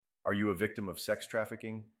Are you a victim of sex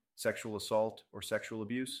trafficking, sexual assault, or sexual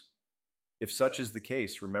abuse? If such is the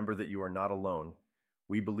case, remember that you are not alone.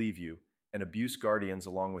 We believe you, and Abuse Guardians,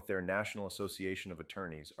 along with their National Association of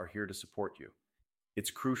Attorneys, are here to support you.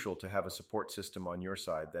 It's crucial to have a support system on your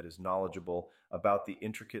side that is knowledgeable about the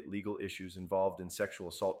intricate legal issues involved in sexual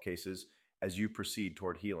assault cases as you proceed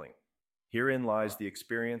toward healing. Herein lies the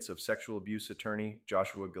experience of sexual abuse attorney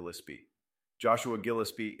Joshua Gillispie. Joshua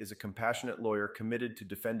Gillispie is a compassionate lawyer committed to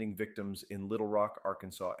defending victims in Little Rock,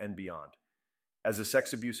 Arkansas, and beyond. As a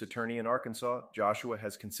sex abuse attorney in Arkansas, Joshua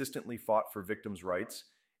has consistently fought for victims' rights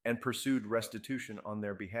and pursued restitution on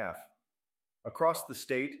their behalf. Across the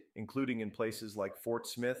state, including in places like Fort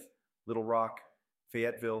Smith, Little Rock,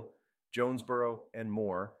 Fayetteville, Jonesboro, and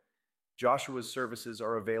more, Joshua's services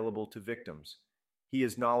are available to victims. He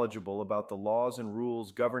is knowledgeable about the laws and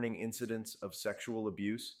rules governing incidents of sexual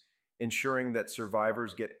abuse, ensuring that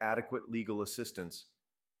survivors get adequate legal assistance.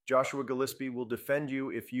 Joshua Gillespie will defend you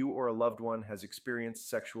if you or a loved one has experienced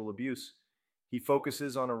sexual abuse. He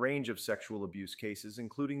focuses on a range of sexual abuse cases,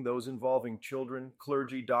 including those involving children,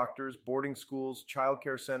 clergy, doctors, boarding schools,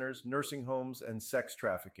 childcare centers, nursing homes, and sex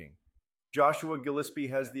trafficking. Joshua Gillespie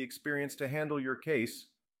has the experience to handle your case,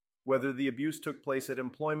 whether the abuse took place at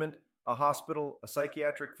employment, a hospital, a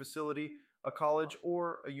psychiatric facility, a college,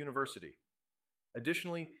 or a university.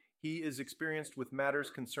 Additionally, he is experienced with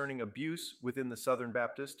matters concerning abuse within the Southern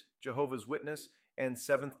Baptist, Jehovah's Witness, and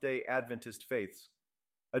Seventh-day Adventist faiths.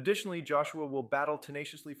 Additionally, Joshua will battle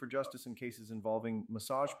tenaciously for justice in cases involving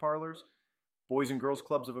massage parlors, Boys and Girls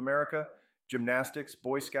Clubs of America, gymnastics,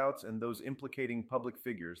 Boy Scouts, and those implicating public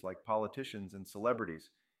figures like politicians and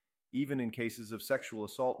celebrities. Even in cases of sexual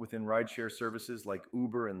assault within rideshare services like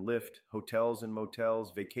Uber and Lyft, hotels and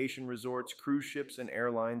motels, vacation resorts, cruise ships, and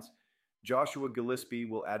airlines, Joshua Gillespie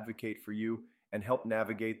will advocate for you and help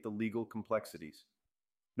navigate the legal complexities.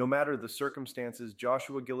 No matter the circumstances,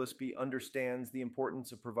 Joshua Gillespie understands the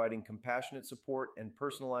importance of providing compassionate support and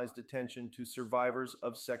personalized attention to survivors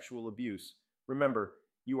of sexual abuse. Remember,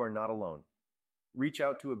 you are not alone. Reach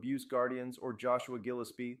out to Abuse Guardians or Joshua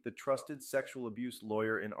Gillespie, the trusted sexual abuse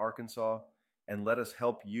lawyer in Arkansas, and let us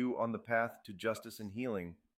help you on the path to justice and healing.